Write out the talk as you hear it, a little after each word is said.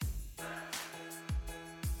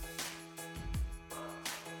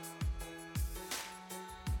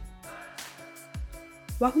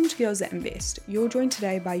Welcome to Girls That Invest. You're joined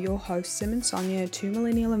today by your hosts, Sim and Sonia, two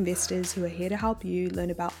millennial investors who are here to help you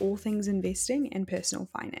learn about all things investing and personal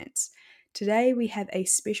finance. Today we have a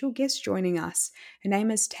special guest joining us. Her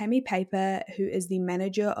name is Tammy Paper, who is the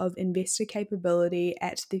Manager of Investor Capability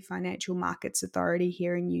at the Financial Markets Authority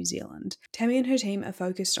here in New Zealand. Tammy and her team are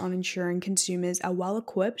focused on ensuring consumers are well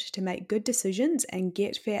equipped to make good decisions and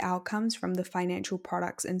get fair outcomes from the financial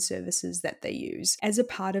products and services that they use. As a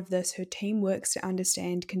part of this, her team works to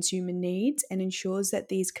understand consumer needs and ensures that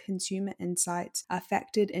these consumer insights are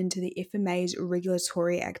factored into the FMA's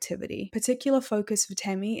regulatory activity. Particular focus for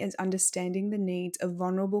Tammy is understanding the needs of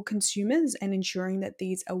vulnerable consumers and ensuring that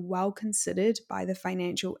these are well considered by the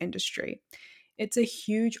financial industry. It's a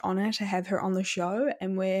huge honor to have her on the show,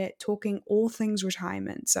 and we're talking all things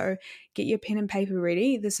retirement, so get your pen and paper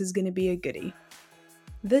ready. This is going to be a goodie.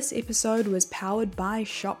 This episode was powered by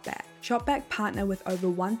Shopback. Shopback partner with over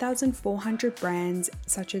 1,400 brands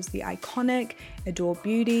such as The Iconic, Adore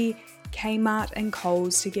Beauty, Kmart and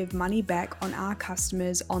Coles to give money back on our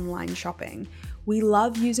customers' online shopping. We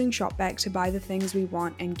love using Shopback to buy the things we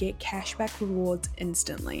want and get cashback rewards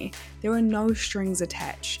instantly. There are no strings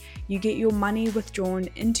attached. You get your money withdrawn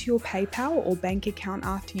into your PayPal or bank account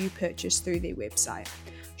after you purchase through their website.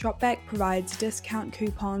 Shopback provides discount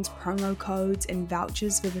coupons, promo codes, and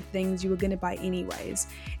vouchers for the things you were going to buy anyways.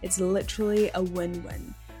 It's literally a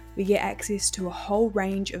win-win. We get access to a whole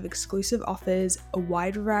range of exclusive offers, a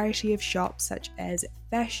wide variety of shops such as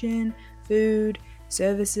fashion, food,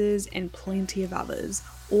 services, and plenty of others,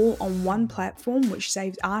 all on one platform which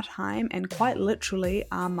saves our time and quite literally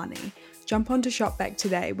our money. Jump onto Shopback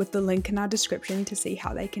today with the link in our description to see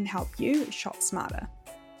how they can help you shop smarter.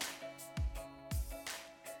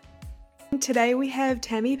 Today we have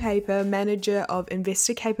Tammy Paper, Manager of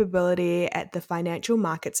Investor Capability at the Financial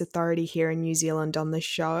Markets Authority here in New Zealand on the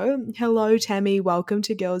show. Hello Tammy, welcome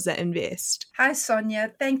to Girls That Invest. Hi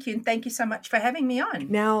Sonia, thank you, and thank you so much for having me on.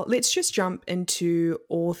 Now let's just jump into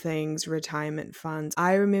all things retirement funds.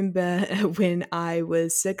 I remember when I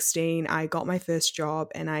was 16, I got my first job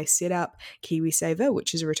and I set up KiwiSaver,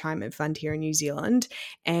 which is a retirement fund here in New Zealand,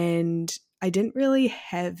 and I didn't really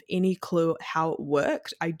have any clue how it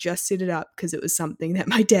worked. I just set it up because it was something that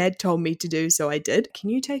my dad told me to do, so I did. Can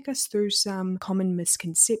you take us through some common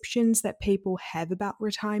misconceptions that people have about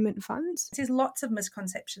retirement funds? There's lots of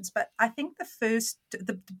misconceptions, but I think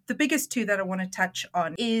the biggest two that I want to touch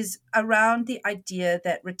on is around the idea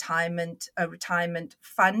that a retirement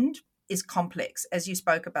fund is complex, as you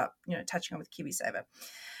spoke about, touching on with KiwiSaver.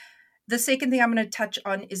 The second thing I'm going to touch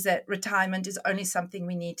on is that retirement is only something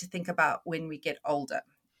we need to think about when we get older.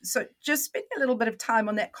 So just spending a little bit of time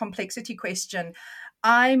on that complexity question.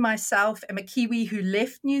 I myself am a Kiwi who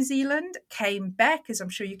left New Zealand, came back, as I'm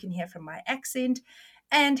sure you can hear from my accent,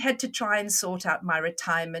 and had to try and sort out my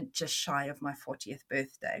retirement just shy of my 40th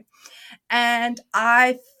birthday. And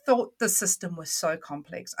I thought the system was so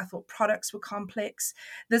complex. I thought products were complex.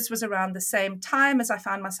 This was around the same time as I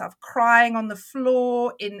found myself crying on the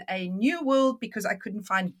floor in a new world because I couldn't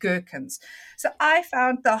find gherkins. So I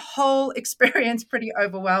found the whole experience pretty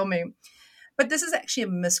overwhelming. But this is actually a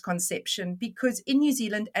misconception because in New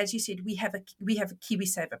Zealand, as you said, we have a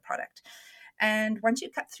KiwiSaver product. And once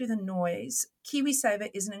you cut through the noise,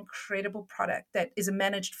 KiwiSaver is an incredible product that is a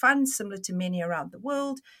managed fund similar to many around the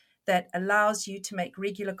world that allows you to make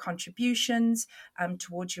regular contributions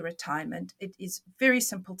towards your retirement. It is very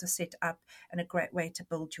simple to set up and a great way to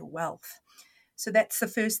build your wealth. So that's the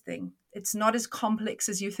first thing. It's not as complex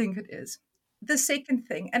as you think it is. The second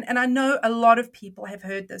thing, and I know a lot of people have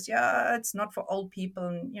heard this, it's not for old people,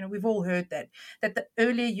 and we've all heard that the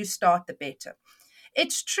earlier you start, the better.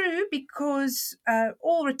 It's true because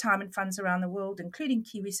all retirement funds around the world, including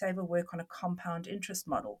KiwiSaver, work on a compound interest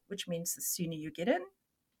model, which means the sooner you get in,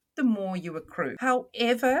 the more you accrue.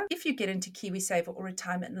 However, if you get into KiwiSaver or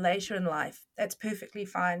retirement later in life, that's perfectly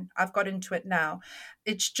fine. I've got into it now.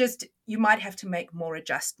 It's just you might have to make more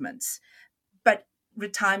adjustments. But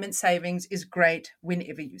retirement savings is great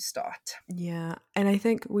whenever you start. Yeah, and I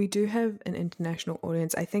think we do have an international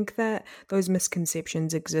audience. I think that those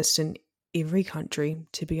misconceptions exist in every country,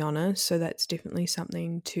 to be honest, so that's definitely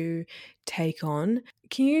something to take on.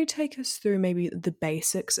 Can you take us through maybe the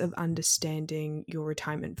basics of understanding your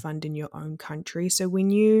retirement fund in your own country? So when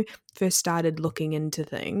you first started looking into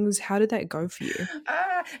things, how did that go for you?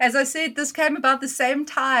 As I said, this came about the same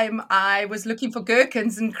time I was looking for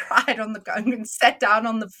gherkins and cried and sat down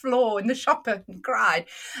on the floor in the shop and cried.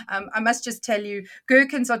 I must just tell you,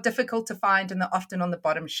 gherkins are difficult to find and they're often on the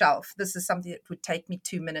bottom shelf. This is something that would take me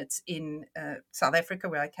 2 minutes in South Africa,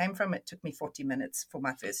 where I came from. It took me 40 minutes for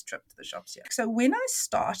my first trip to the shops here. So when I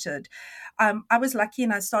started, I was lucky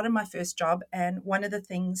and I started my first job. And one of the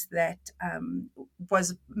things that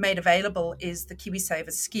was made available is the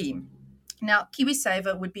KiwiSaver scheme. Now,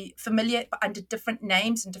 KiwiSaver would be familiar under different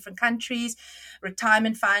names in different countries,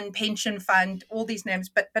 retirement fund, pension fund, all these names,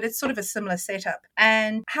 but it's sort of a similar setup.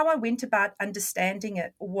 And how I went about understanding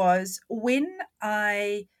it was when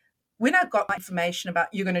I got my information about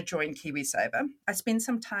you're going to join KiwiSaver, I spent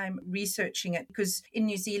some time researching it because in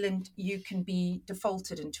New Zealand, you can be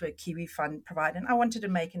defaulted into a Kiwi fund provider. And I wanted to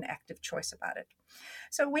make an active choice about it.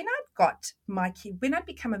 So when I'd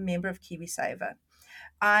become a member of KiwiSaver,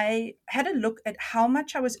 I had a look at how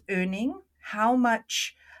much I was earning, how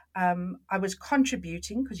much I was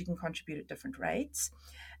contributing, because you can contribute at different rates.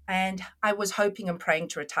 And I was hoping and praying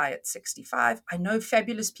to retire at 65. I know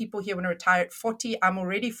fabulous people here want to retire at 40. I'm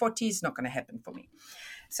already 40. It's not going to happen for me.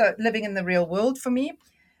 So living in the real world for me.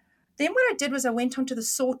 Then what I did was I went onto the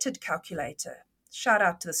sorted calculator. Shout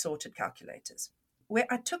out to the sorted calculators, where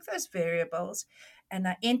I took those variables and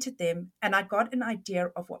I entered them and I got an idea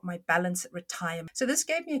of what my balance at retirement. So this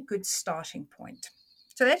gave me a good starting point.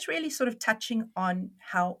 So that's really sort of touching on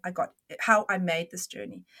how I made this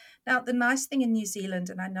journey. Now, the nice thing in New Zealand,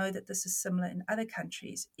 and I know that this is similar in other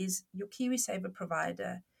countries, is your KiwiSaver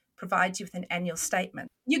provider provides you with an annual statement.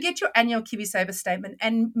 You get your annual KiwiSaver statement,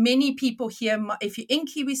 and many people here, if you're in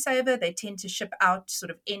KiwiSaver, they tend to ship out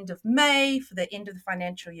sort of end of May for the end of the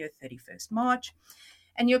financial year, 31st March.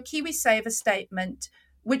 And your KiwiSaver statement,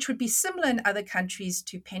 which would be similar in other countries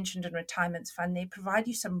to pension and retirement fund, they provide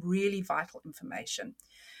you some really vital information.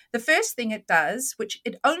 The first thing it does, which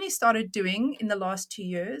it only started doing in the last 2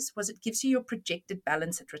 years, was it gives you your projected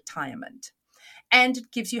balance at retirement. And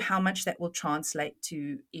it gives you how much that will translate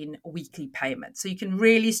to in weekly payments. So you can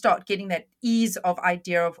really start getting that ease of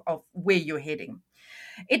idea of where you're heading.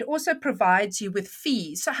 It also provides you with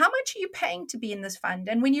fees. So how much are you paying to be in this fund?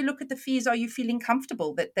 And when you look at the fees, are you feeling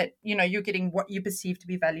comfortable that you're getting what you perceive to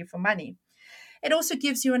be value for money? It also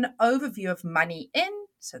gives you an overview of money in.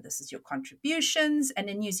 So this is your contributions. And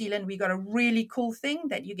in New Zealand, we got a really cool thing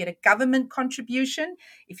that you get a government contribution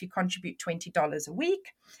if you contribute $20 a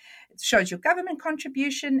week. It shows your government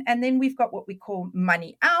contribution. And then we've got what we call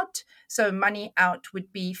money out. So money out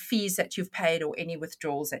would be fees that you've paid or any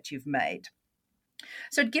withdrawals that you've made.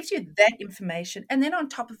 So it gives you that information. And then on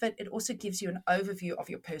top of it, it also gives you an overview of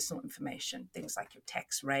your personal information, things like your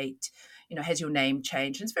tax rate, has your name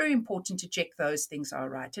changed? And it's very important to check those things are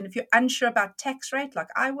right. And if you're unsure about tax rate, like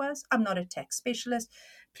I was, I'm not a tax specialist.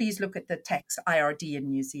 Please look at the tax IRD in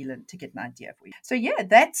New Zealand to get an idea of where. So yeah,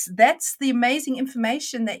 that's the amazing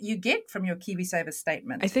information that you get from your KiwiSaver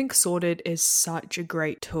statement. I think Sorted is such a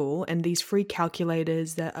great tool, and these free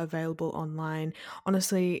calculators that are available online,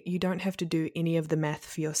 honestly, you don't have to do any of the math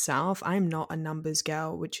for yourself. I'm not a numbers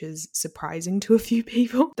gal, which is surprising to a few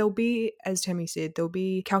people. There'll be, as Tammy said, there'll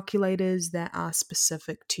be calculators that are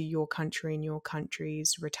specific to your country and your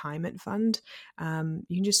country's retirement fund.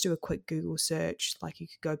 You can just do a quick Google search, like you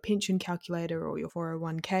could go pension calculator or your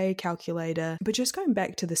 401k calculator. But just going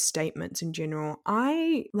back to the statements in general,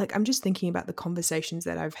 I'm just thinking about the conversations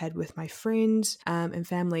that I've had with my friends and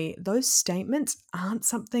family. Those statements aren't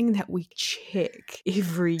something that we check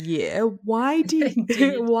every year. Why do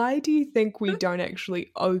you think we don't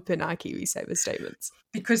actually open our KiwiSaver statements?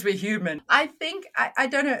 Because we're human. I think, I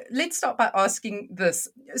don't know, let's start by asking this.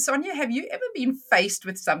 Sonia, have you ever been faced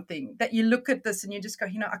with something that you look at this and you just go,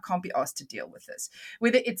 I can't be asked to deal with this?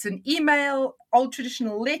 Whether it's an email, old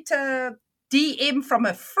traditional letter, DM from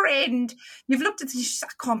a friend, you've looked at this and you just, I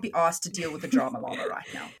can't be asked to deal with the drama llama right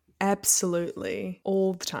now. Absolutely.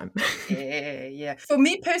 All the time. Yeah. For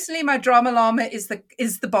me personally, my drama llama is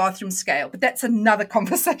the bathroom scale, but that's another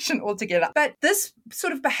conversation altogether. But this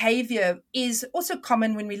sort of behavior is also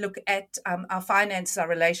common when we look at our finances, our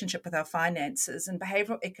relationship with our finances, and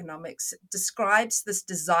behavioral economics describes this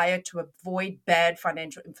desire to avoid bad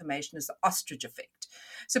financial information as the ostrich effect.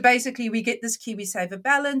 So basically, we get this KiwiSaver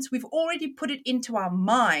balance. We've already put it into our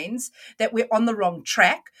minds that we're on the wrong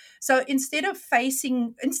track. So instead of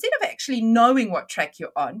actually knowing what track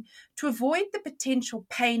you're on, to avoid the potential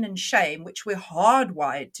pain and shame, which we're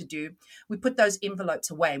hardwired to do, we put those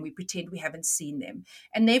envelopes away and we pretend we haven't seen them.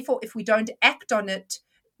 And therefore, if we don't act on it,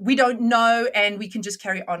 we don't know, and we can just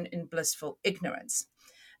carry on in blissful ignorance.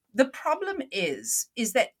 The problem is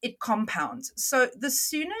that it compounds. So the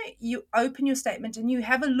sooner you open your statement and you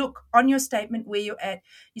have a look on your statement where you're at,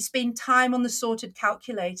 you spend time on the sorted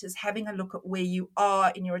calculators, having a look at where you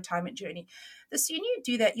are in your retirement journey. The sooner you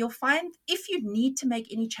do that, you'll find if you need to make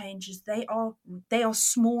any changes, they are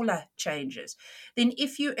smaller changes. Then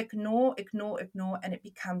if you ignore, and it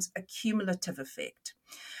becomes a cumulative effect.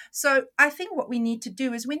 So I think what we need to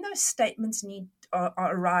do is when those statements are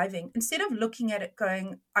arriving, instead of looking at it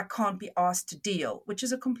going, I can't be asked to deal, which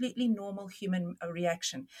is a completely normal human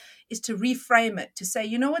reaction, is to reframe it, to say,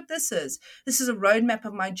 you know what this is? This is a roadmap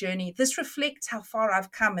of my journey. This reflects how far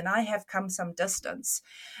I've come, and I have come some distance.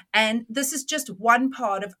 And this is just one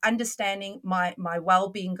part of understanding my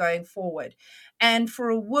well-being going forward. And for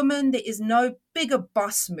a woman, there is no bigger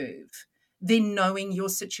boss move than knowing your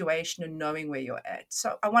situation and knowing where you're at.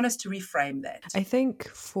 So I want us to reframe that. I think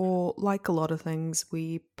for like a lot of things,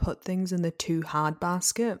 we put things in the too hard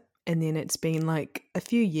basket, and then it's been like a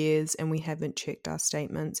few years and we haven't checked our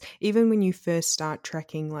statements. Even when you first start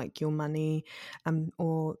tracking like your money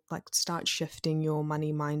or like start shifting your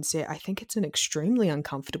money mindset, I think it's an extremely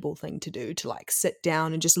uncomfortable thing to do, to like sit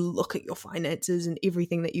down and just look at your finances and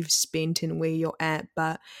everything that you've spent and where you're at.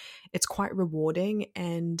 But it's quite rewarding,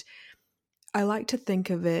 and I like to think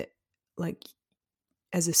of it like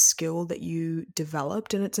as a skill that you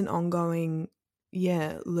developed, and it's an ongoing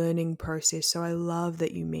learning process. So I love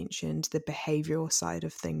that you mentioned the behavioral side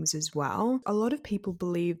of things as well. A lot of people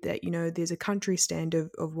believe that, there's a country standard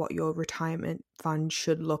of what your retirement fund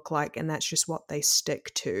should look like, and that's just what they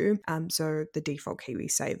stick to. So the default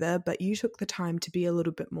KiwiSaver, but you took the time to be a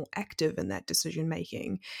little bit more active in that decision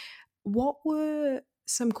making. What were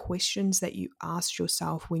some questions that you asked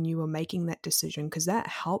yourself when you were making that decision? Because that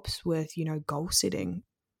helps with, goal setting.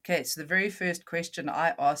 Okay, so the very first question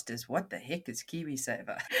I asked is, what the heck is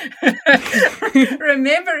KiwiSaver?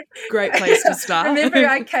 Remember, great place to start. Remember,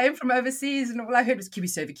 I came from overseas and all I heard was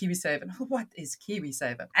KiwiSaver. And what is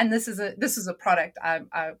KiwiSaver? And this is a product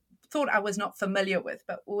I thought I was not familiar with,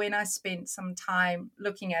 but when I spent some time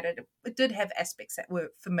looking at it, it did have aspects that were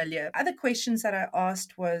familiar. Other questions that I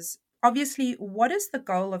asked was, obviously, what is the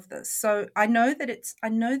goal of this? So I know that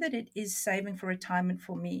it is saving for retirement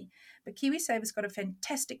for me, but KiwiSaver's got a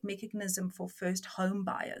fantastic mechanism for first home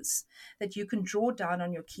buyers that you can draw down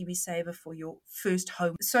on your KiwiSaver for your first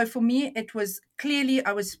home. So for me, it was clearly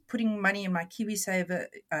I was putting money in my KiwiSaver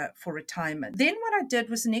for retirement. Then what I did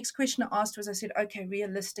was, the next question I asked was, I said, okay,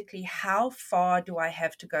 realistically, how far do I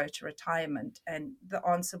have to go to retirement? And the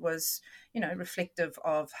answer was, reflective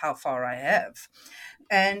of how far I have.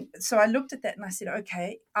 And so I looked at that and I said,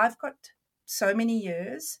 okay, I've got so many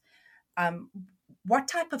years. What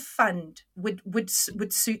type of fund would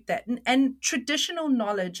suit that? And traditional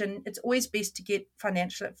knowledge, and it's always best to get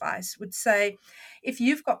financial advice, would say if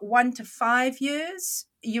you've got 1 to 5 years,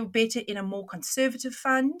 you're better in a more conservative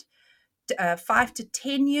fund. 5 to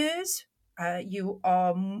 10 years, you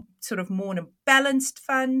are sort of more in a balanced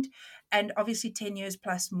fund. And obviously 10 years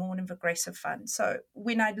plus more in an aggressive fund. So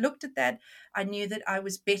when I looked at that, I knew that I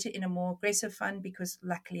was better in a more aggressive fund because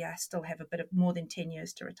luckily I still have a bit of more than 10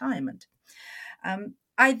 years to retirement.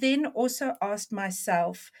 I then also asked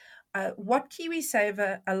myself, what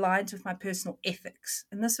KiwiSaver aligns with my personal ethics?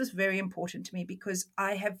 And this was very important to me because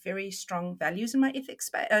I have very strong values in my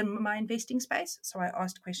my investing space. So I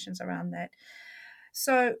asked questions around that.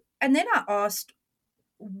 So, and then I asked,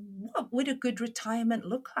 what would a good retirement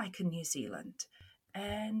look like in New Zealand?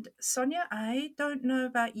 And Sonia, I don't know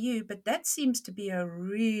about you, but that seems to be a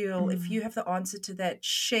real, if you have the answer to that,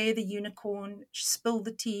 share the unicorn, spill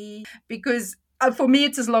the tea, because for me,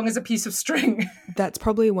 it's as long as a piece of string. That's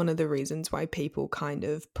probably one of the reasons why people kind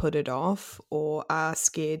of put it off or are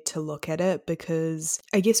scared to look at it, because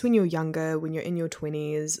I guess when you're younger, when you're in your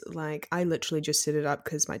 20s, like I literally just set it up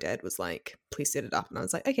because my dad was like, please set it up. And I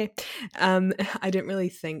was like, okay. I didn't really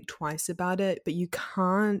think twice about it, but you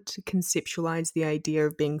can't conceptualize the idea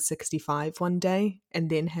of being 65 one day and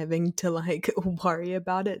then having to like worry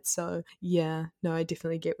about it. So yeah, no, I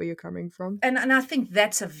definitely get where you're coming from. And I think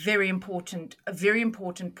that's a very important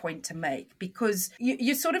point to make, because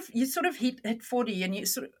you sort of hit 40 and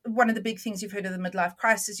one of the big things you've heard of the midlife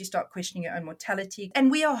crisis, you start questioning your own mortality.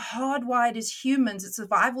 And we are hardwired as humans, it's a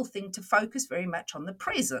survival thing, to focus very much on the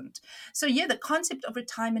present. So yeah, the concept of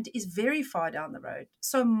retirement is very far down the road.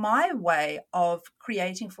 So my way of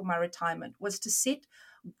creating for my retirement was to set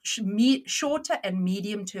shorter and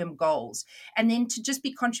medium term goals, and then to just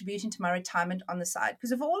be contributing to my retirement on the side.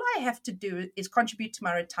 Because if all I have to do is contribute to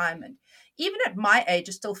my retirement, even at my age,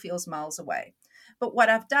 it still feels miles away. But what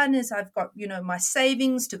I've done is I've got, my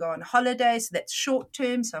savings to go on holiday. So that's short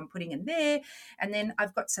term. So I'm putting in there. And then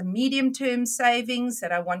I've got some medium term savings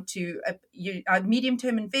that I want to, medium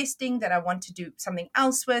term investing that I want to do something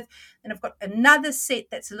else with. Then I've got another set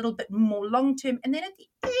that's a little bit more long term. And then at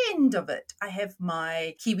the end of it, I have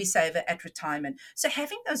my KiwiSaver at retirement. So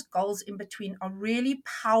having those goals in between are really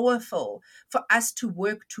powerful for us to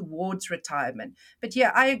work towards retirement. But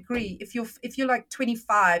yeah, I agree. If you're like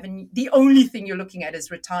 25 and the only thing you're looking at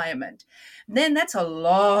is retirement, then that's a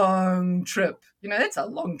long trip. That's a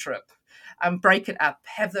long trip. Break it up,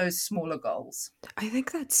 have those smaller goals. I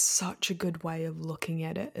think that's such a good way of looking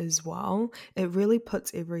at it as well. It really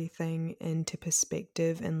puts everything into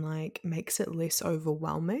perspective and makes it less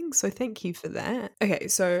overwhelming. So thank you for that. Okay,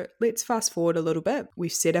 so let's fast forward a little bit.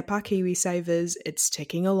 We've set up our KiwiSavers, it's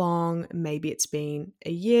ticking along. Maybe it's been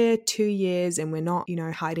a year, 2 years, and we're not,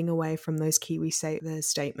 hiding away from those KiwiSaver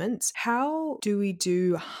statements. How do we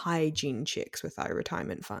do hygiene checks with our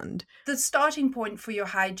retirement fund? The starting point for your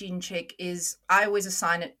hygiene check is I always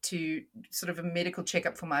assign it to sort of a medical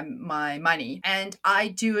checkup for my money. And I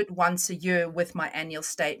do it once a year with my annual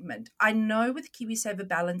statement. I know with KiwiSaver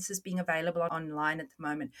balances being available online at the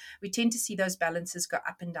moment, we tend to see those balances go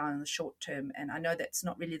up and down in the short term. And I know that's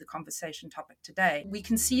not really the conversation topic today. We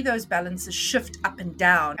can see those balances shift up and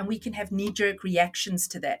down, and we can have knee-jerk reactions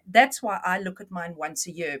to that. That's why I look at mine once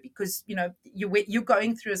a year, because, you're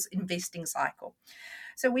going through this investing cycle.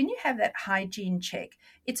 So when you have that hygiene check,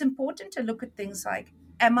 it's important to look at things like,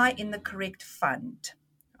 am I in the correct fund?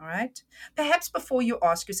 All right. Perhaps before you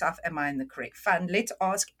ask yourself, am I in the correct fund? Let's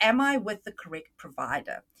ask, am I with the correct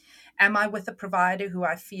provider? Am I with a provider who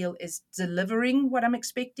I feel is delivering what I'm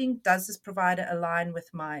expecting? Does this provider align with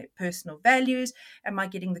my personal values? Am I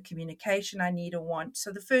getting the communication I need or want?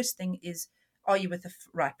 So the first thing is, are you with the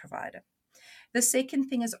right provider? The second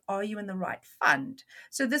thing is, are you in the right fund?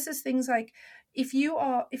 So this is things like, if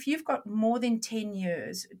you've got more than 10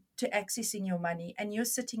 years to accessing your money and you're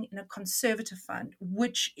sitting in a conservative fund,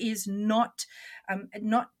 which is not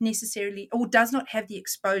necessarily, or does not have the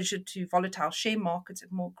exposure to volatile share markets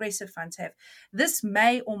that more aggressive funds have, this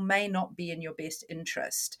may or may not be in your best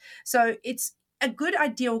interest. So it's a good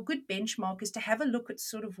idea or good benchmark is to have a look at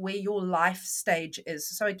sort of where your life stage is.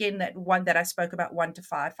 So again, that one that I spoke about, 1 to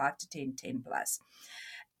 5, 5 to 10, 10 plus.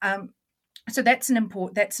 So that's an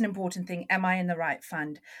important thing. Am I in the right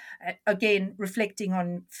fund? Again, reflecting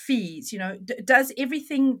on fees. Does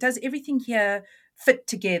everything here fit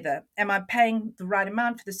together? Am I paying the right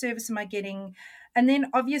amount for the service? Am I getting? And then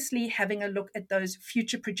obviously having a look at those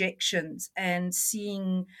future projections and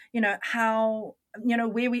seeing, how,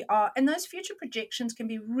 where we are. And those future projections can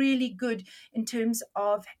be really good in terms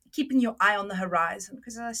of keeping your eye on the horizon.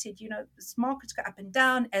 Because as I said, this markets go up and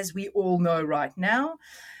down, as we all know right now.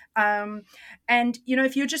 And,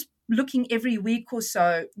 if you're just looking every week or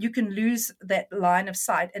so, you can lose that line of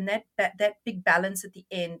sight. And that big balance at the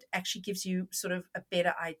end actually gives you sort of a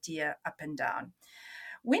better idea up and down.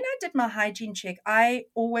 When I did my hygiene check, I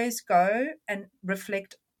always go and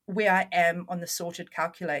reflect where I am on the sorted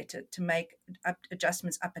calculator to make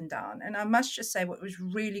adjustments up and down. And I must just say what was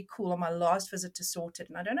really cool on my last visit to Sorted,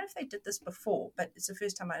 and I don't know if they did this before, but it's the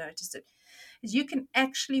first time I noticed it, is you can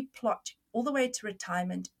actually plot all the way to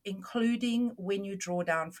retirement, including when you draw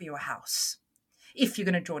down for your house, if you're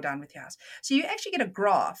going to draw down with your house. So you actually get a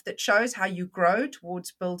graph that shows how you grow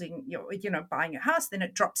towards building buying your house. Then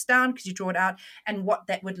it drops down because you draw it out, and what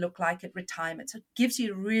that would look like at retirement. So it gives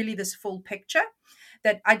you really this full picture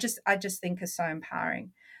that I just think is so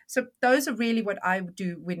empowering. So those are really what I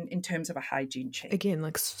do in terms of a hygiene check. Again,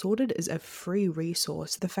 Sorted is a free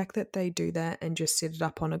resource. The fact that they do that and just set it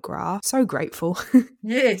up on a graph, so grateful.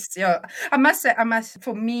 Yes, yeah. I must say,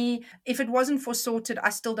 for me, if it wasn't for Sorted, I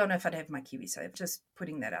still don't know if I'd have my KiwiSaver. Just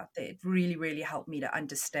putting that out there. It really, really helped me to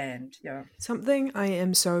understand. Yeah. Something I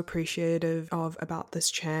am so appreciative of about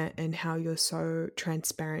this chat and how you're so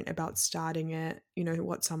transparent about starting it,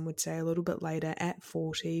 what some would say a little bit later at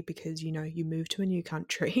 40 because, you move to a new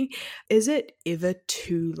country. Is it ever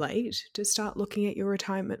too late to start looking at your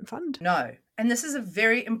retirement fund? No. And this is a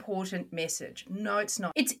very important message. No, it's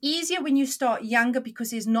not. It's easier when you start younger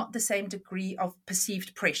because there's not the same degree of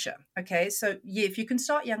perceived pressure. Okay. So yeah, if you can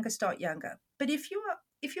start younger, start younger. But if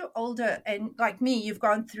you're older and like me, you've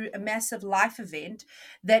gone through a massive life event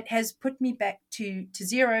that has put me back to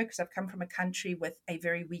zero because I've come from a country with a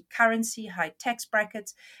very weak currency, high tax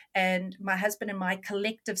brackets, and my husband and my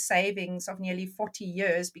collective savings of nearly 40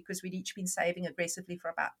 years, because we'd each been saving aggressively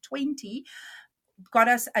for about 20, got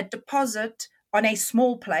us a deposit on a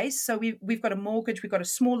small place. So we've got a mortgage, we've got a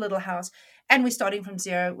small little house, and we're starting from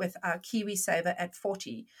zero with our KiwiSaver at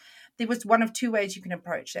 40. there was one of two ways you can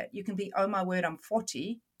approach that. You can be, oh my word, I'm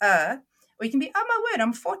 40, or you can be, oh my word,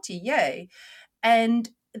 I'm 40, yay. And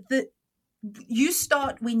you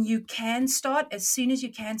start when you can start, as soon as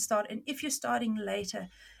you can start. And if you're starting later,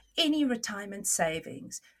 any retirement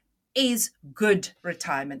savings is good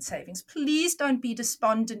retirement savings. Please don't be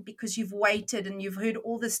despondent because you've waited and you've heard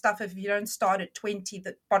all this stuff. If you don't start at 20,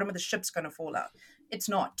 the bottom of the ship's going to fall out. It's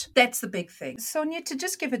not. That's the big thing. Sonia, to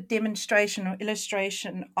just give a demonstration or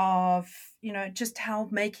illustration of, just how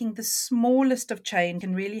making the smallest of change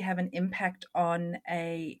can really have an impact on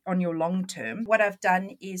your long term. What I've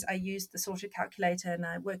done is I used the sorted calculator and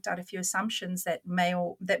I worked out a few assumptions that may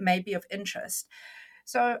be of interest.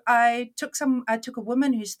 So I took a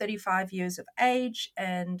woman who's 35 years of age,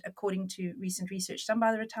 and according to recent research done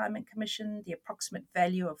by the Retirement Commission, the approximate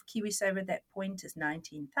value of KiwiSaver at that point is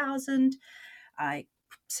 $19,000. I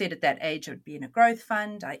said at that age it would be in a growth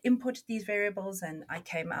fund. I inputted these variables and I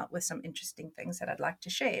came out with some interesting things that I'd like to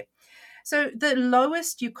share. So the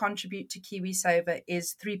lowest you contribute to KiwiSaver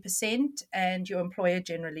is 3%, and your employer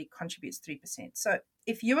generally contributes 3%. So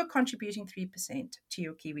if you are contributing 3% to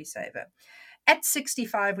your KiwiSaver, at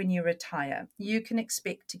 65 when you retire, you can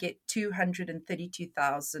expect to get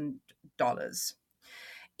 $232,000.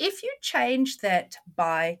 If you change that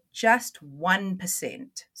by just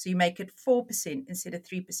 1%, so you make it 4% instead of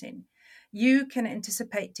 3%, you can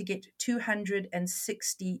anticipate to get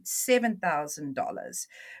 $267,000,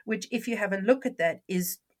 which, if you have a look at that,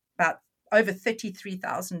 is about over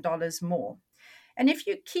 $33,000 more. And if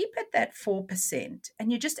you keep it that 4%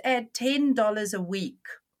 and you just add $10 a week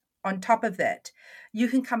on top of that, you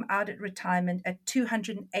can come out at retirement at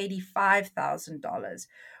 $285,000,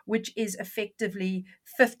 which is effectively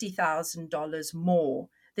 $50,000 more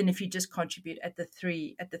than if you just contribute at the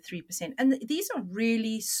 3%. And these are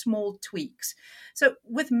really small tweaks. So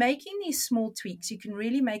with making these small tweaks, you can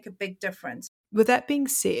really make a big difference. With that being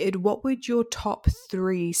said, what would your top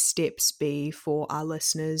 3 steps be for our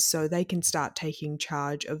listeners so they can start taking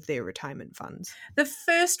charge of their retirement funds? The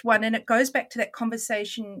first one, and it goes back to that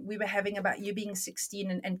conversation we were having about you being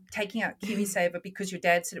 16 and taking out KiwiSaver because your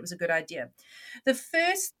dad said it was a good idea. The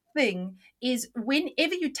first thing is,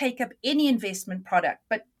 whenever you take up any investment product,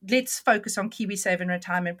 but let's focus on KiwiSaver and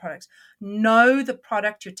retirement products, know the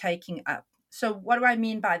product you're taking up. So what do I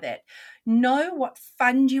mean by that? Know what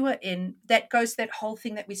fund you are in. That goes to that whole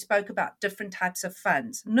thing that we spoke about, different types of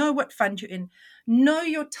funds. Know what fund you're in. Know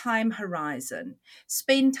your time horizon.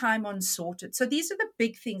 Spend time on sorted. So these are the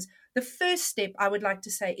big things. The first step I would like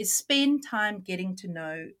to say is spend time getting to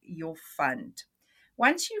know your fund.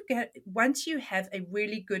 Once you have a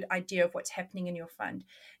really good idea of what's happening in your fund,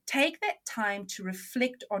 take that time to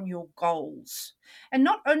reflect on your goals, and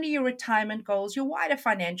not only your retirement goals, your wider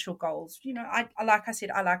financial goals. Like I said,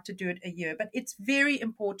 I like to do it a year, but it's very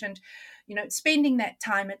important, spending that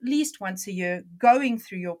time at least once a year, going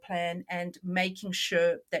through your plan and making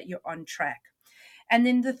sure that you're on track. And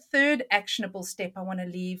then the third actionable step I want to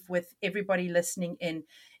leave with everybody listening in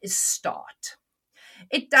is start.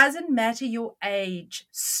 It doesn't matter your age,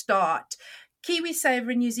 start.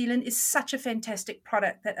 KiwiSaver in New Zealand is such a fantastic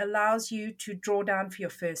product that allows you to draw down for your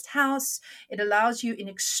first house. It allows you in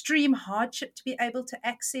extreme hardship to be able to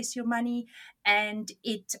access your money, and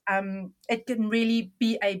it can really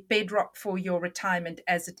be a bedrock for your retirement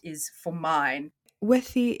as it is for mine.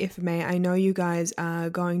 With the FMA, I know you guys are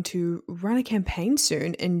going to run a campaign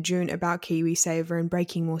soon in June about KiwiSaver and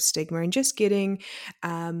breaking more stigma and just getting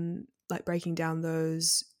breaking down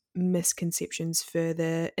those misconceptions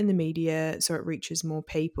further in the media so it reaches more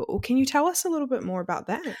people. Can you tell us a little bit more about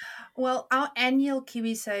that? Well, our annual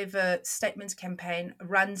KiwiSaver Statements campaign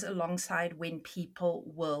runs alongside when people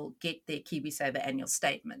will get their KiwiSaver annual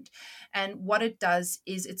statement. And what it does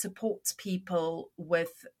is it supports people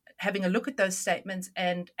with having a look at those statements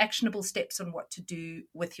and actionable steps on what to do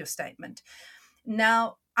with your statement.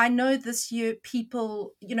 Now, I know this year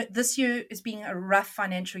this year is being a rough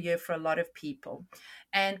financial year for a lot of people,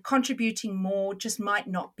 and contributing more just might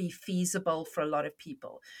not be feasible for a lot of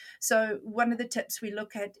people. So one of the tips we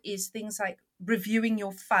look at is things like reviewing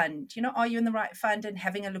your fund. Are you in the right fund, and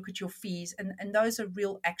having a look at your fees? And those are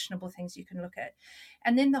real actionable things you can look at.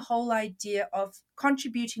 And then the whole idea of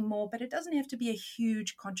contributing more, but it doesn't have to be a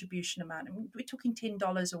huge contribution amount. I mean, we're talking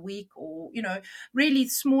 $10 a week, or, really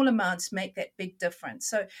small amounts make that big difference.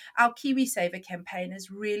 So our KiwiSaver campaign is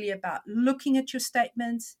really about looking at your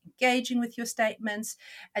statements, engaging with your statements,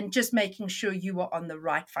 and just making sure you are on the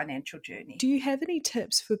right financial journey. Do you have any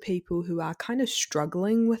tips for people who are kind of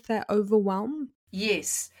struggling with that overwhelm?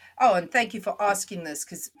 Yes. Oh, and thank you for asking this,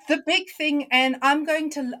 because the big thing, and I'm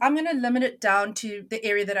going to limit it down to the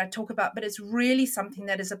area that I talk about, but it's really something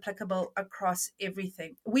that is applicable across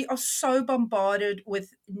everything. We are so bombarded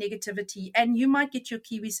with negativity, and you might get your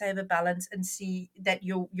KiwiSaver balance and see that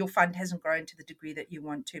your fund hasn't grown to the degree that you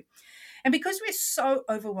want to. And because we're so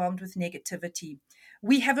overwhelmed with negativity,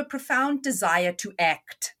 we have a profound desire to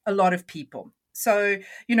act, a lot of people. So,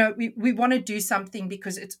 we want to do something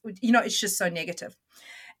because it's just so negative.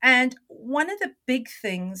 And one of the big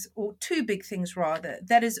things, or two big things rather,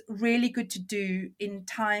 that is really good to do in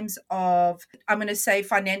times of, I'm going to say,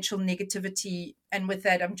 financial negativity. And with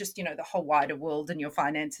that, I'm just, the whole wider world and your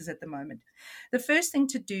finances at the moment. The first thing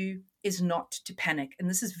to do is not to panic. And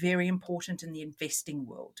this is very important in the investing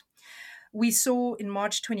world. We saw in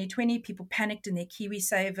March 2020, people panicked in their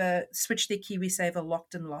KiwiSaver, switched their KiwiSaver,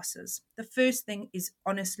 locked in losses. The first thing is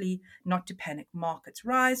honestly not to panic. Markets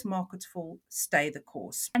rise, markets fall, stay the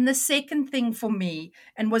course. And the second thing for me,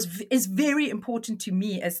 and is very important to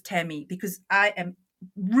me as Tammy, because I am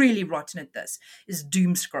really rotten at this, is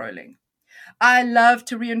doom scrolling. I love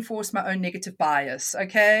to reinforce my own negative bias,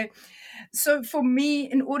 okay? So for me,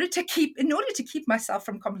 in order to keep myself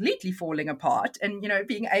from completely falling apart and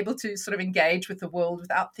being able to sort of engage with the world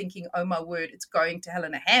without thinking, oh my word, it's going to hell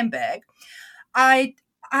in a handbag, I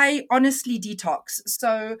honestly detox.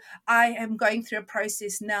 So I am going through a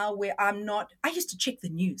process now where I used to check the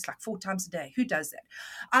news like 4 times a day. Who does that?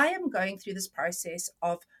 I am going through this process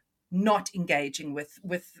of not engaging with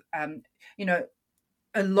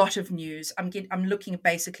a lot of news. I'm looking at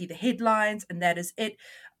basically the headlines, and that is it,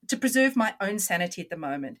 to preserve my own sanity at the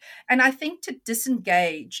moment. And I think to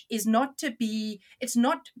disengage is not to be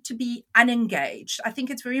unengaged. I think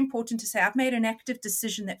it's very important to say I've made an active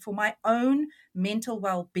decision that for my own mental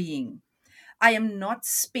well-being, I am not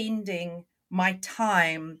spending my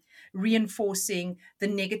time reinforcing the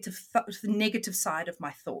negative side of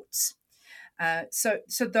my thoughts. So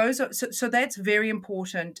that's very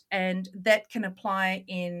important, and that can apply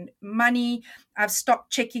in money. I've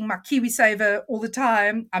stopped checking my KiwiSaver all the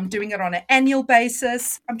time. I'm doing it on an annual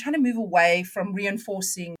basis. I'm trying to move away from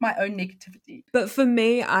reinforcing my own negativity. But for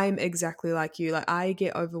me, I'm exactly like you. Like, I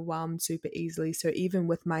get overwhelmed super easily. So even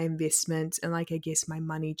with my investments and I guess my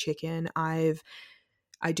money check-in,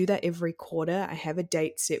 I do that every quarter. I have a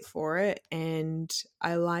date set for it, and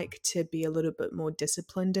I like to be a little bit more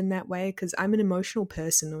disciplined in that way because I'm an emotional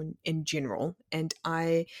person in general, and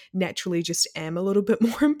I naturally just am a little bit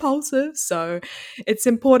more impulsive. So it's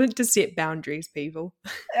important to set boundaries, people.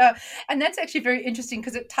 And that's actually very interesting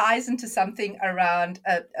because it ties into something around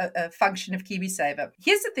a function of KiwiSaver.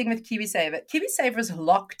 Here's the thing with KiwiSaver. KiwiSaver is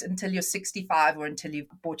locked until you're 65 or until you've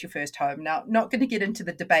bought your first home. Now, not going to get into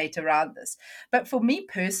the debate around this, but for me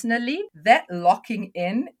personally, that locking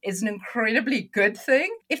in is an incredibly good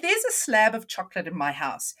thing. If there's a slab of chocolate in my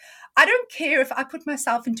house, I don't care if I put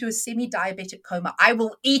myself into a semi-diabetic coma. I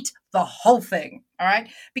will eat the whole thing, all right?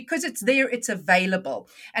 Because it's there, it's available.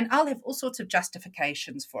 And I'll have all sorts of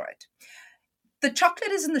justifications for it. The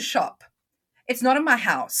chocolate is in the shop. It's not in my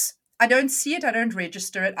house. I don't see it. I don't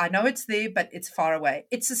register it. I know it's there, but it's far away.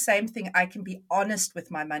 It's the same thing. I can be honest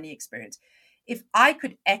with my money experience. If I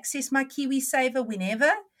could access my KiwiSaver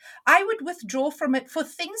whenever, I would withdraw from it for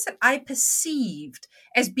things that I perceived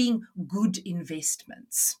as being good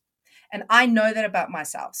investments. And I know that about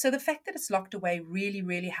myself. So the fact that it's locked away really,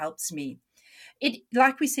 really helps me. It,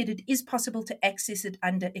 like we said, it is possible to access it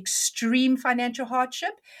under extreme financial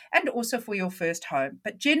hardship and also for your first home.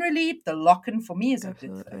 But generally, the lock-in for me is a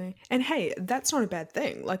good thing. And hey, that's not a bad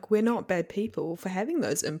thing. Like, we're not bad people for having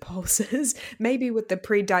those impulses. Maybe with the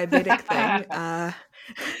pre-diabetic thing,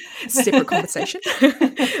 separate conversation.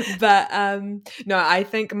 But no, I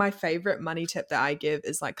think my favorite money tip that I give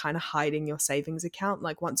is kind of hiding your savings account.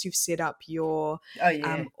 Like, once you've set up your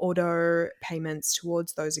auto payments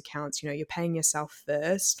towards those accounts, you're paying yourself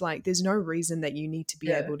first. Like, there's no reason that you need to be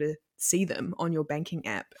able to see them on your banking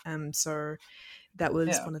app. So that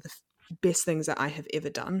was one of the best things that I have ever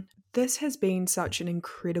done. This has been such an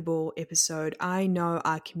incredible episode. I know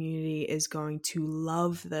our community is going to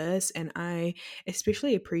love this, and I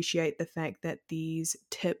especially appreciate the fact that these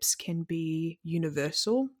tips can be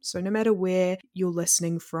universal. So no matter where you're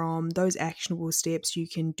listening from, those actionable steps you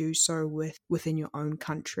can do so within your own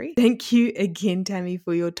country. Thank you again, Tammy,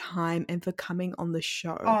 for your time and for coming on the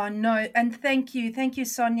show. Oh, no. And thank you,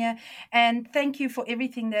 Sonia. And thank you for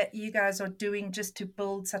everything that you guys are doing just to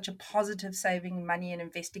build such a positive saving money and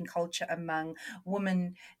investing culture among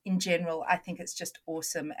women in general. I think it's just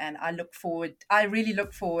awesome, and I really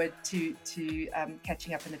look forward to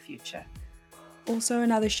catching up in the future. Also,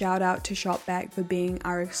 another shout out to Shopback for being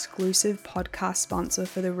our exclusive podcast sponsor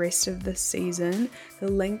for the rest of the season. The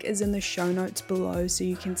link is in the show notes below so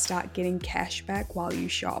you can start getting cash back while you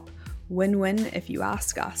shop. Win-win if you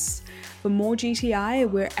ask us. For more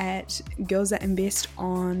GTI, we're at Girls That Invest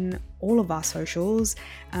on all of our socials.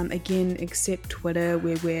 Again, except Twitter,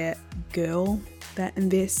 where we're Girl That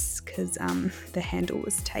Invests because the handle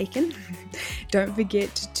was taken. Don't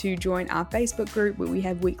forget to join our Facebook group where we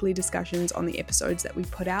have weekly discussions on the episodes that we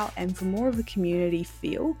put out and for more of a community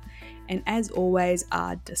feel. And as always,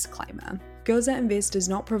 our disclaimer. Girls That Invest does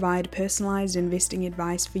not provide personalized investing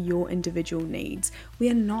advice for your individual needs. We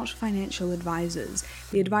are not financial advisors.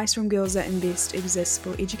 The advice from Girls That Invest exists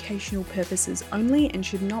for educational purposes only and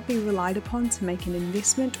should not be relied upon to make an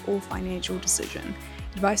investment or financial decision.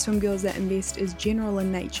 Advice from Girls That Invest is general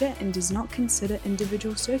in nature and does not consider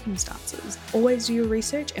individual circumstances. Always do your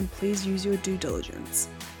research and please use your due diligence.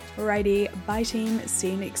 Alrighty, bye team, see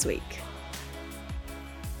you next week.